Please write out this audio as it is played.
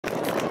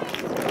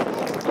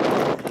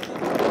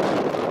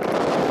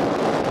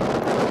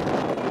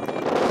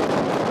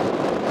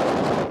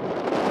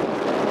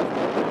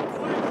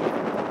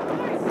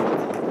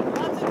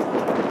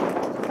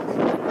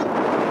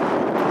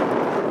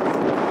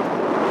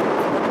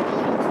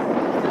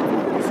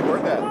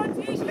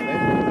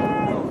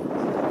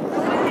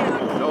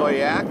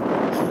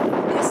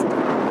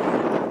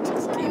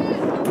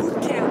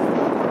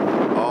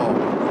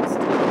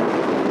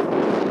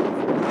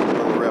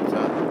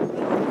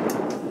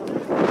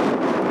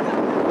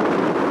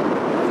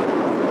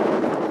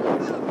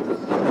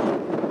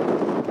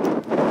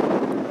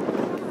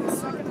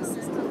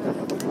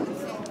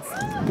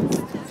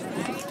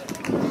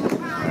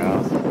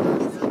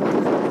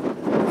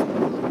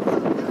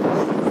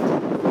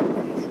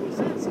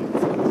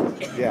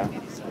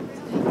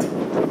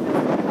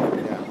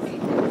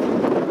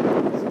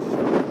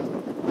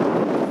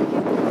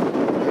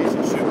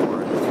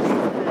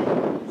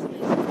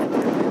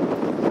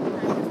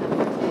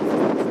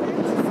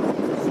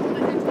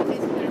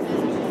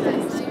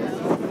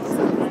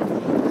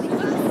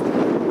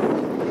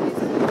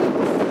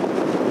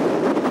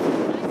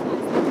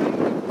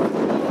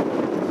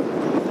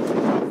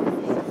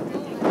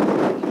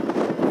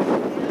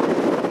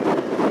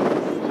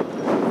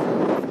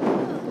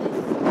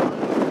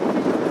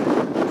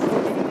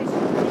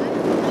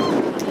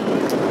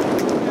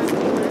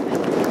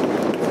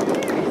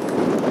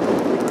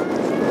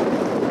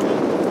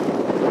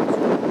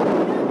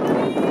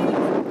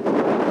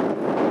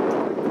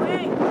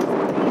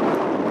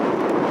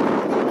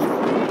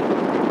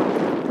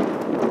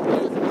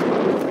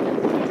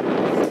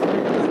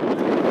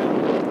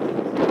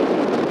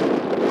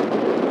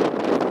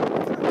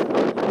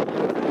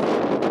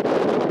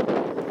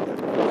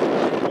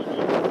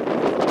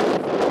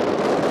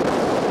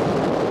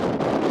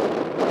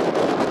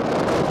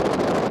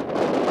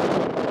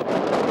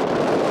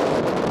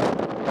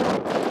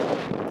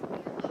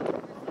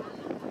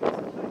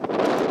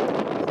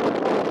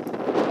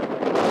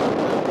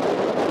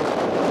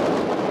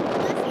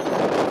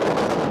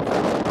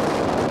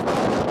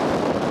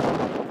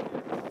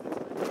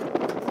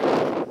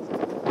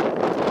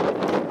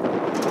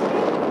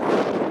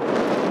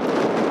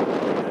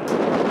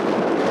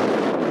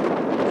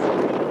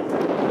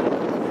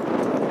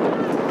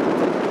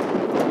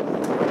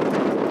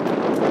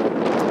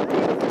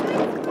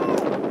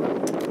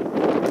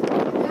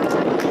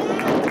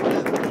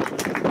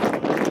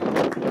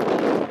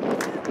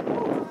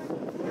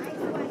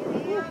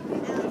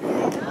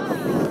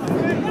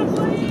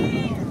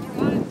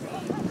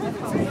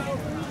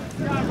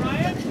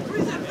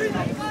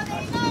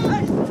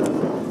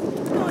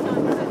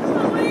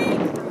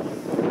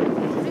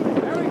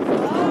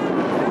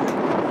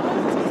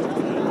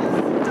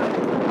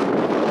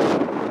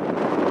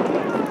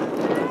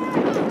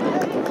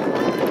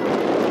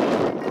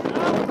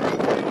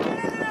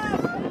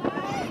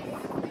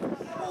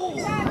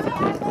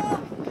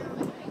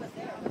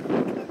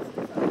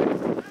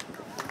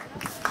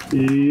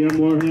The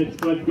Moorhead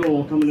Spud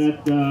goal coming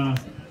at the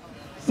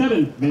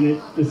 7th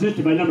minute,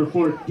 assisted by number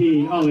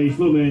 14, Ollie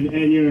Sluman,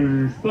 and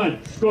your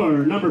Spud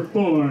scorer, number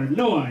 4,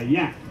 Noah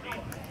Yak.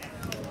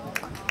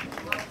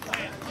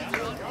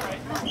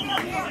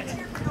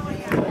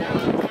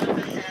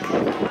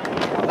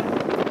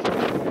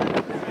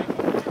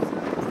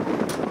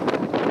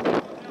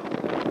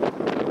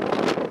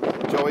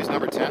 Joey's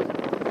number 10.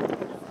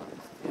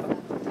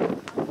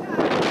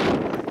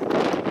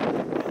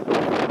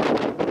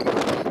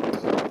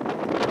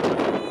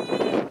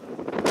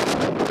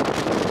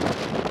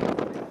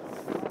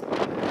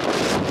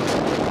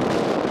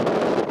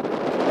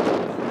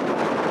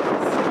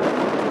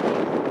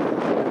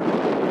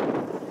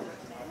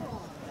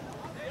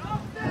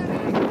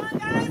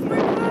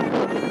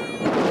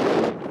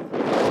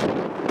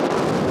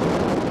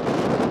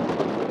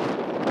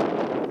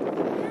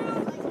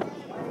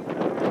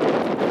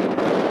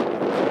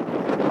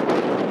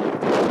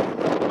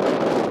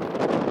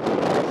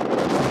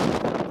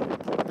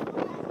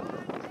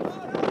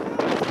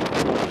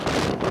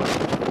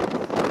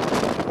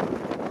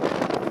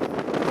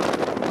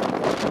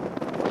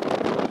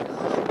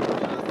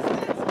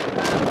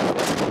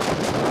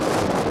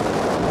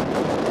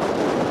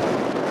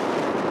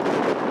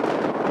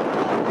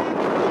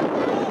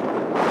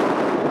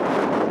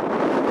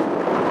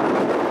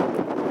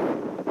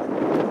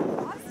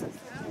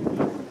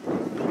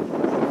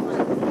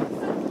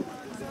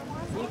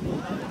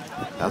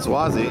 That's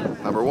Wazzy,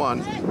 number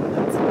 1.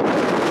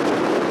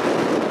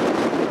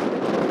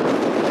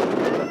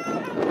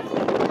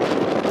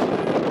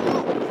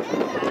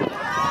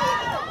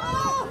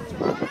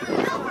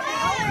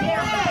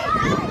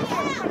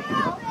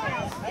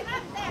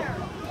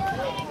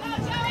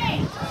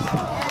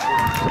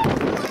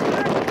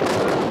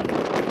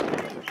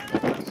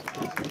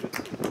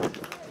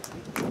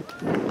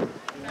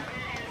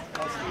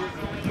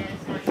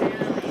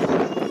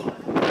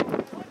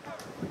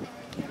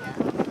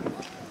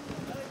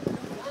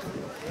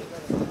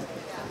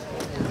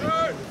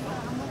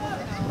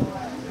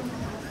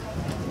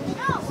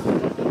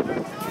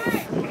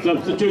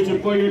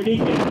 Substitution for your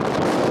Deacon.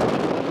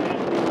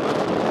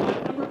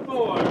 Number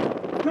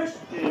 4,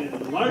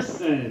 Christian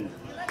Larson.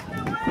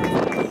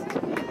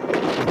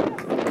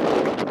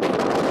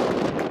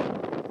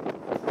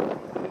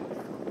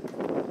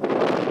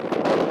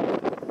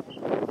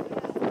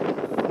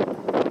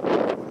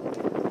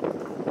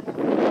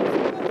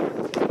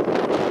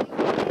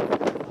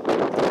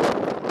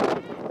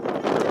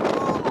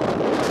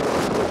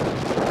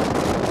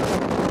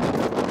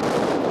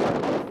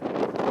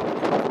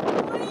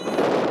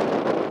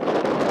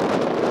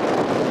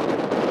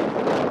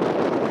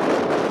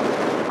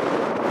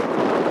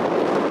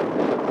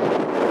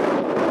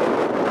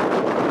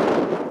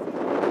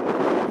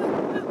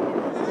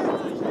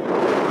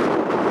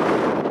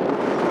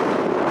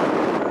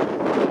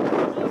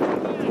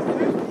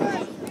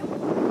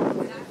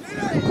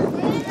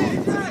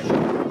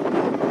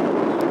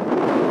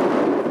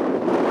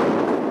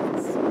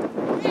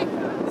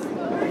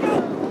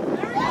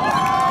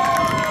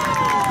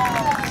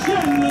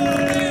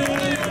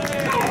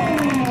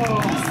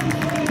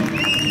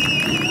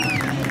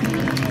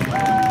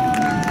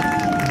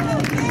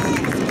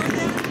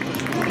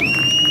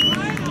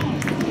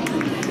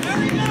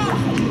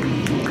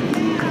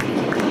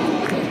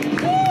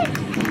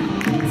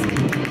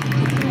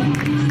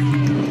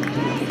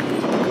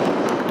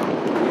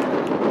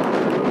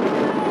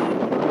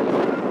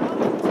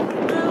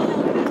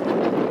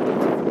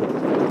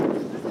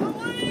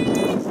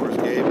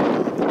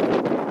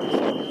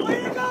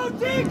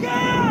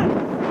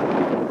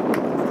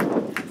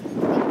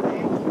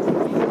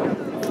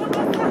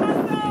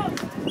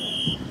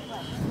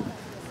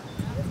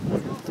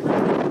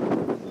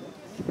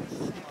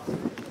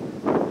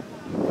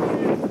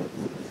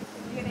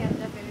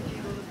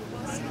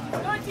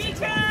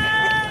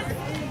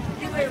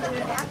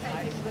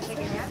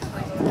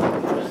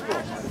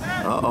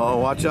 Uh-oh,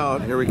 watch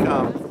out. Here we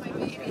come.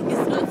 He's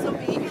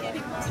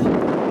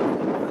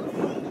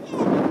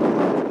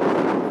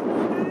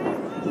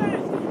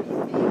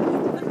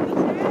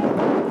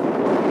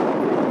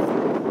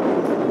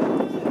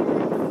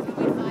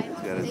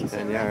got his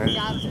 10 yards.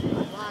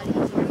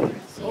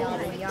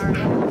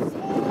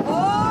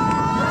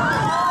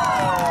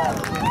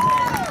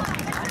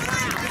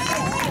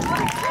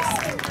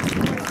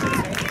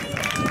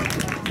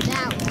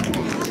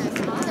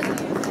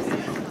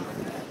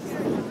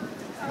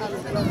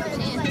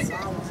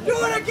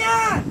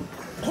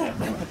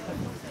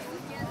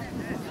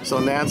 So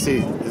Nancy,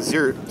 is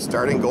your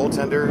starting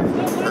goaltender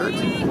hurt?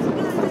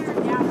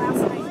 Yeah,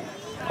 last night.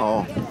 Oh,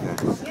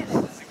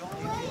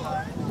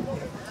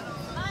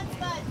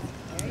 okay.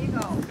 There you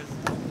go.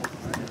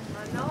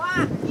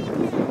 Noah.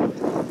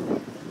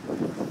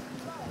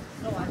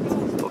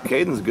 Well,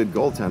 Caden's a good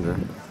goaltender.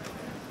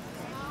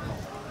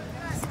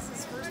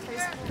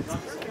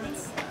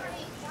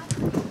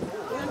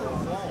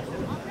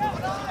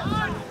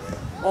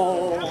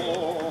 Oh.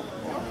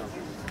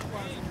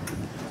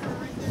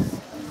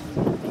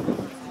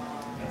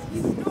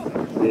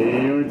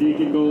 Their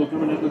Deacon goal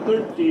coming at the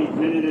 13th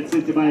minute,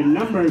 assisted by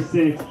number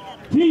 6,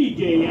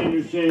 TJ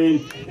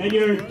Anderson, and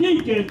your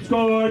Deacon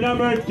score,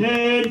 number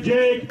 10,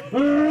 Jake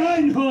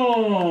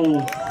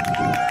Reinhold.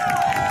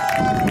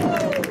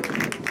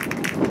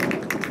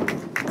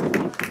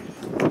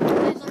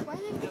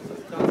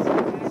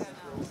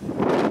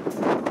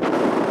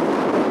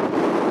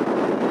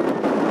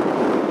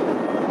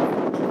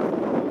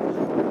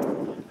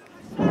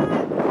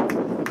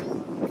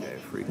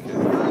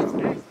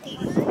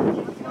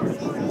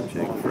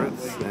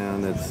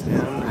 And it's in,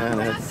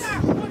 and it's...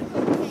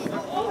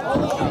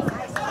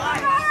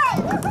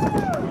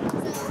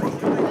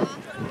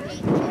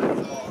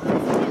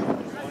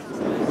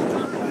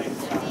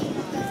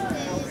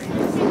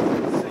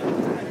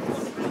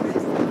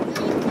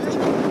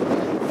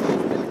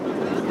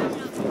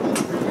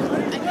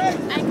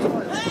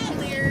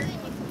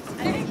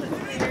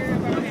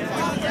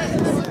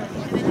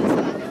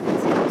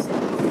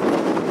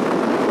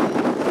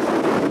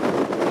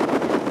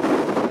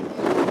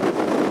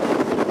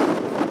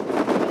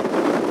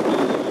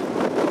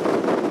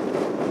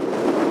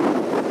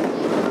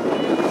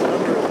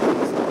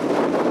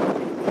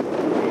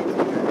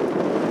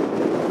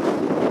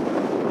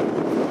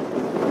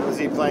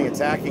 Playing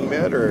attacking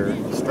mid or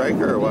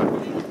striker or what?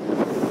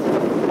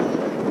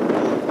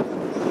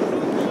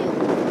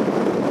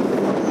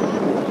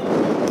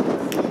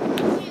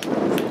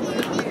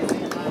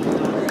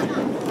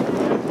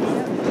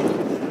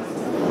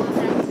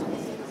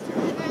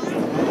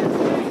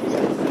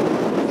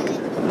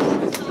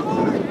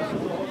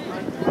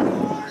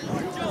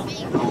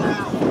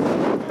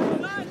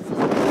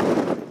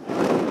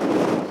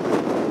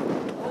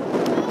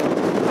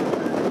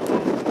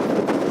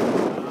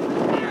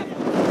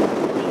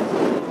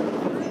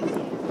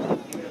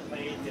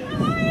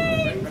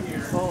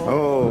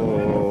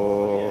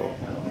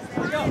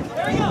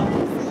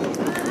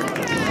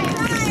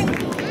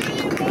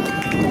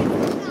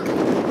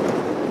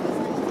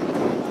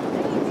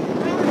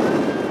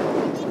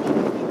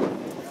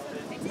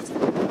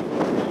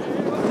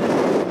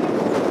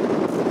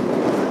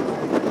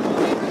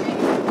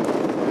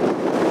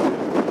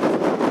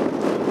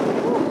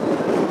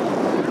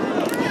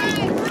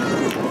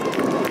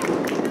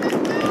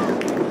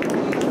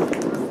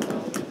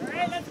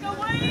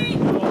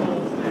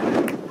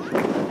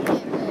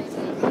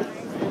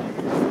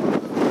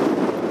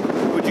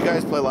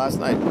 Play last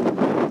night,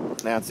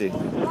 Nancy?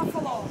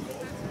 Buffalo.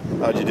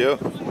 How'd you do?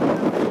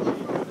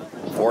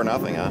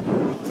 4-0, huh?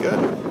 Good.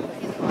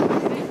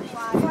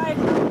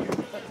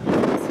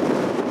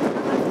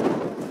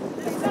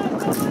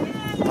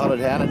 How did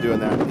Hannah do in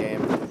that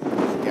game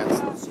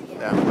against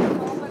them?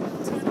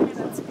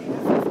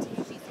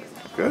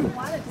 Good.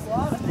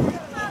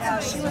 Yeah,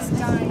 she was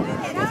dying.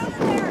 Get out of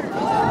there!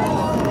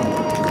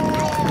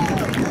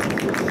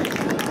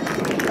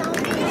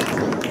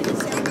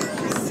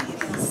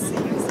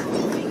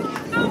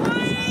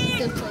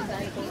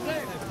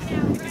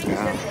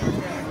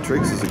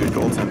 Triggs is a good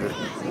goaltender.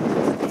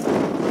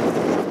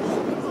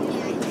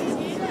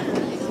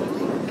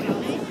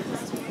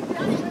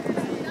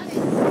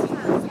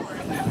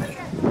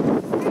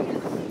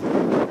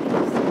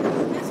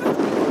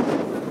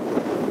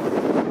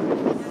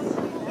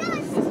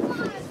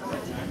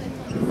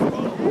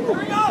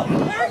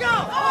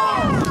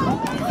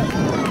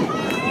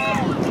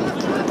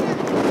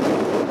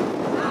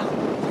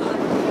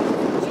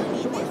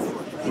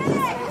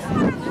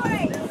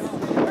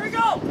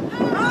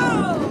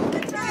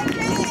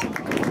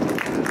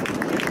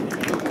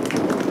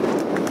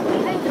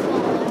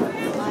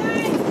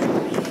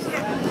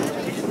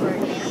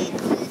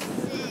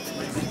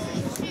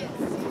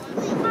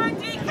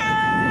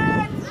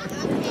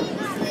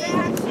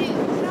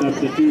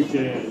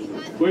 Substitution.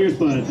 For your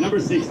Spuds, number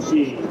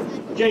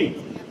 16, Jake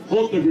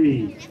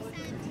Holtdegree.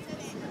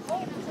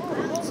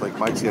 Looks like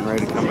Mike's getting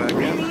ready to come back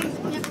in.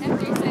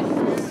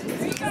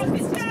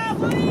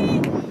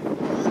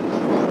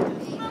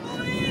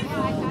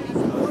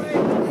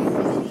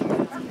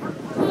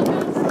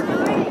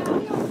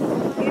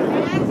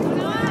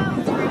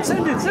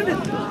 Send it, send it.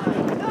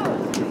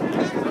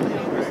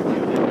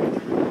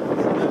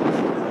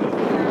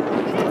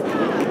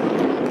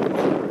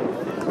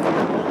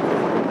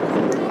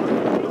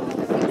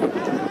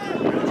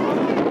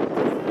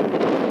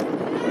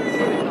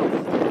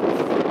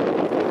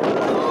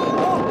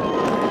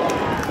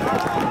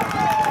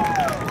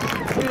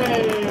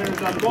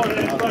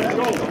 Moorhead, let's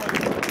go.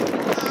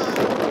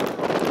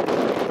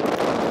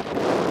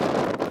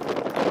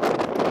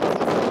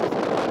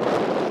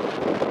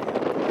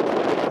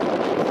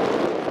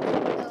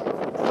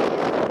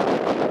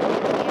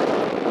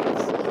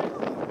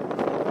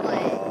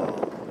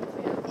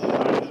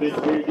 Pitch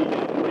for your Deacon,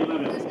 number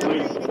 11,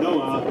 Mike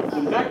Noah,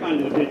 and back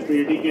onto the pitch for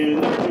your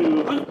Deacon, number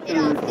 2,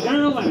 Hunter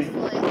Darrell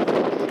Lemming.